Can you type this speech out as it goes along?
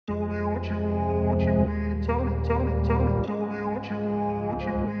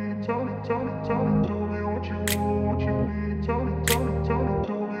I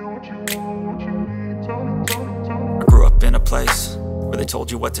grew up in a place where they told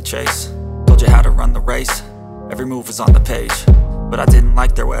you what to chase, told you how to run the race. Every move was on the page, but I didn't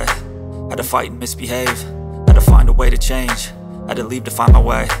like their way. Had to fight and misbehave, had to find a way to change, had to leave to find my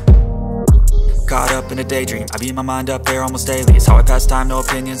way. Caught up in a daydream, I beat my mind up there almost daily. It's how I pass time, no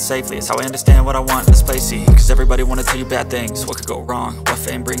opinions safely. It's how I understand what I want in this place, see. Cause everybody wanna tell you bad things, what could go wrong, what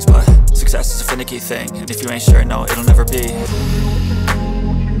fame brings. But success is a finicky thing, and if you ain't sure, no, it'll never be.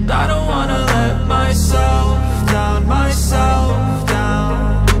 I don't wanna let myself down, myself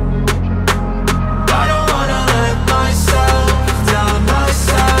down. I don't wanna let myself down,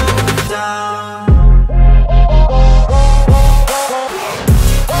 myself down.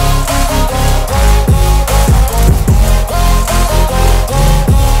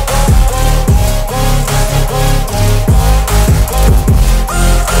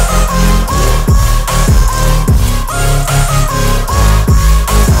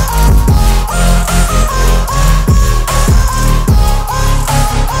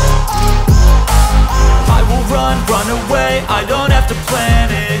 I don't have to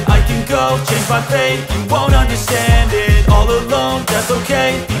plan it, I can go change my fate. You won't understand it, all alone, that's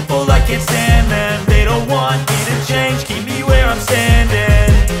okay. People I can't stand them, they don't want me to change. Keep me where I'm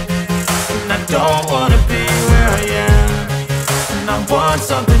standing, and I don't wanna be where I am. And I want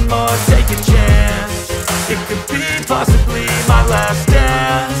something more, take a chance. It could be possibly my last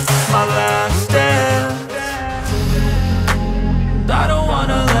dance, my last dance. I don't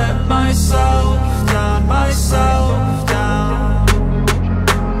wanna let myself down, myself down.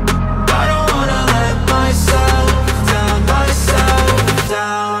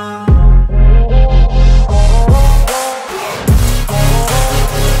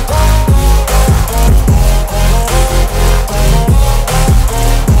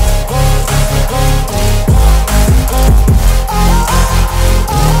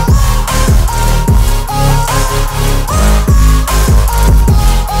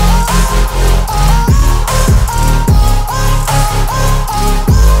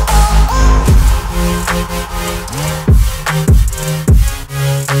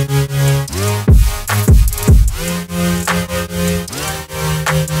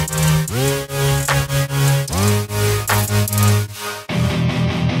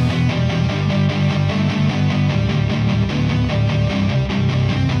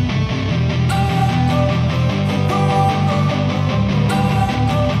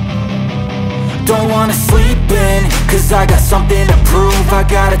 Don't wanna sleep in, cause I got something to prove. I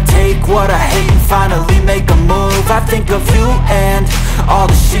gotta take what I hate and finally make a move. I think of you and all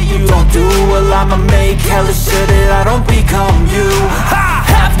the shit you don't do. Well, I'ma make hella sure that I don't become you. I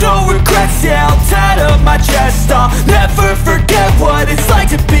have no regrets, yeah, I'll tie up my chest. I'll never forget what it's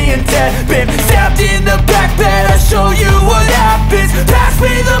like to be in debt. Been stabbed in the back bed, I'll show you what happens. Pass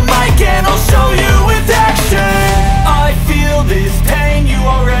me the mic and I'll show you with action. I feel this pain, you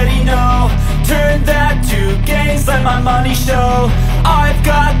already know. Turn that to gains, let my money show. I've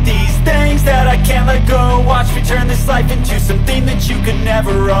got these things that I can't let go. Watch me turn this life into something that you could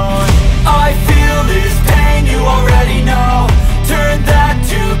never own. I feel this pain, you already know. Turn that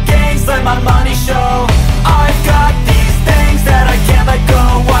to gains, let my money show. I've got these things that I can't let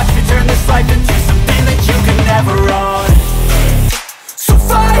go. Watch me turn this life into something that you could never own. So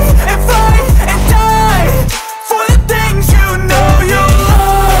fight and die for the things you know you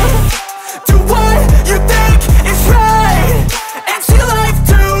love. Do what you think is right, and see life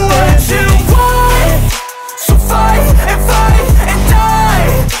do what you want. So fight and die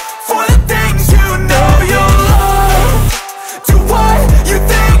for the things you know you love. Do what you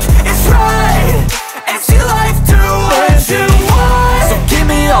think is right, and see life do what you want. So give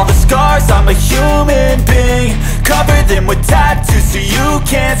me all the scars, I'm a human being. Cover them with tattoos so you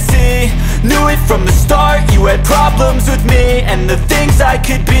can't see. Knew it from the start, you had problems with me and the things I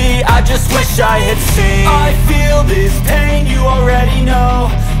could be, I just wish I had seen. I feel this pain, you already know.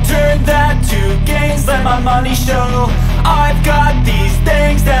 Turn that to gains, let my money show. I've got these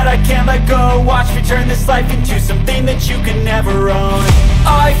things that I can't let go. Watch me turn this life into something that you can never own.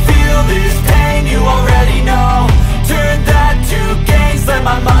 I feel this pain, you already know. Turn that to gains, let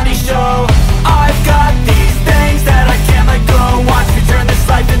my money show. I've got these things that I can't let go. Watch me turn this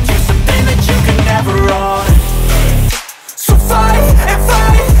life into something that you can never own. So fight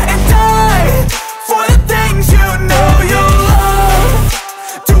and die for the things you know you love.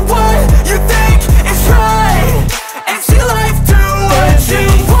 Do what you think is right, and see life do what you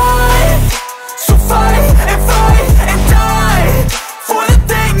want. So fight and die for the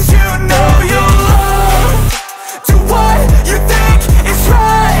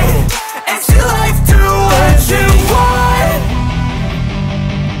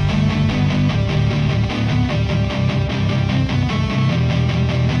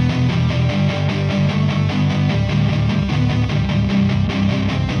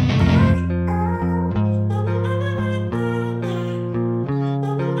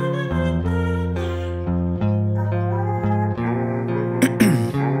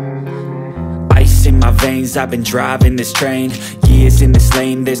my veins, I've been driving this train. Years in this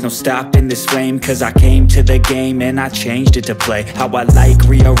lane, there's no stopping this flame. Cause I came to the game and I changed it to play how I like,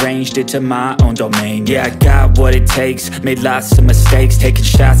 rearranged it to my own domain. Yeah, I got what it takes, made lots of mistakes, taking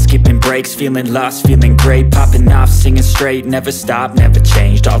shots, skipping breaks, feeling lost, feeling great, popping off, singing straight, never stopped, never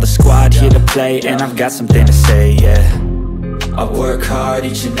changed. All the squad here to play, and I've got something to say, yeah. I work hard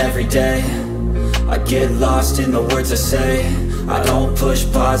each and every day, I get lost in the words I say. I don't push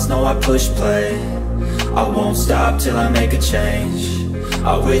pause, no I push play. I won't stop till I make a change.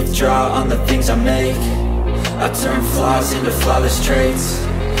 I withdraw on the things I make. I turn flaws into flawless traits.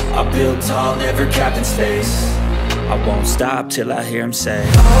 I build tall, never capped in space. I won't stop till I hear him say,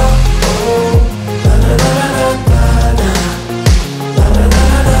 oh, oh, la la la la la la.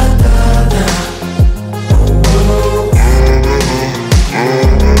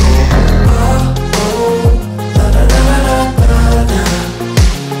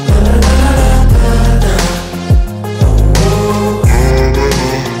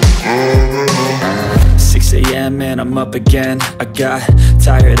 Man, I'm up again. I got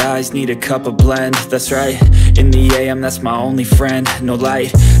tired eyes, need a cup of blend. That's right, in the AM, that's my only friend. No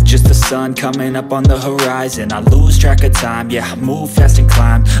light, just the sun coming up on the horizon. I lose track of time, yeah, I move fast and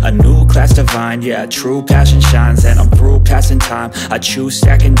climb a new class divine, yeah, true passion shines. And I'm through passing time, I choose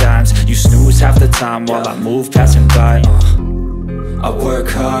stacking dimes. You snooze half the time while I move passing by. I work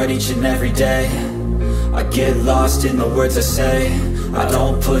hard each and every day, I get lost in the words I say. I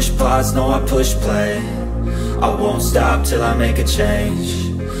don't push pause, no I push play. I won't stop till I make a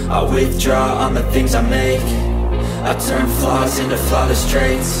change. I withdraw on the things I make. I turn flaws into flawless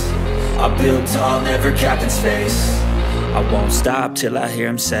traits. I build tall, never capped in space. I won't stop till I hear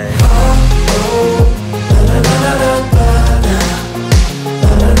him say, oh, oh, la la la la la la.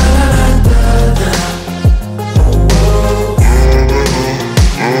 La la la la la la. Oh, oh.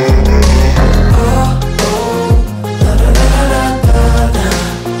 Oh, oh, la la la la la la.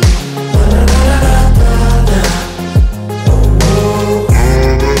 La la la la la.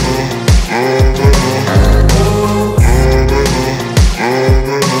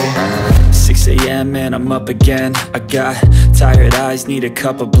 6 a.m. and I'm up again. I got tired eyes, need a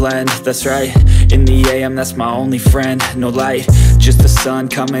cup of blend. That's right, in the AM, that's my only friend. No light, just the sun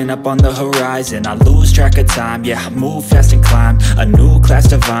coming up on the horizon. I lose track of time, yeah, I move fast and climb a new class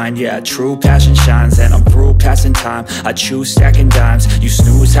divine, yeah, true passion shines. And I'm through passing time, I choose stacking dimes. You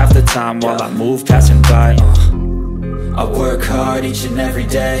snooze half the time while I move passing by. I work hard each and every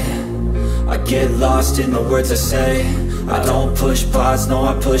day, I get lost in the words I say. I don't push pause, no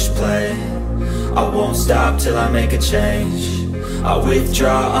I push play. I won't stop till I make a change. I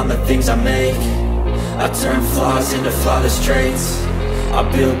withdraw on the things I make. I turn flaws into flawless traits. I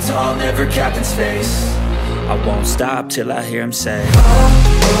build tall, never capped in space. I won't stop till I hear him say, oh,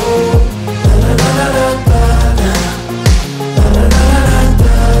 oh, la la la la la.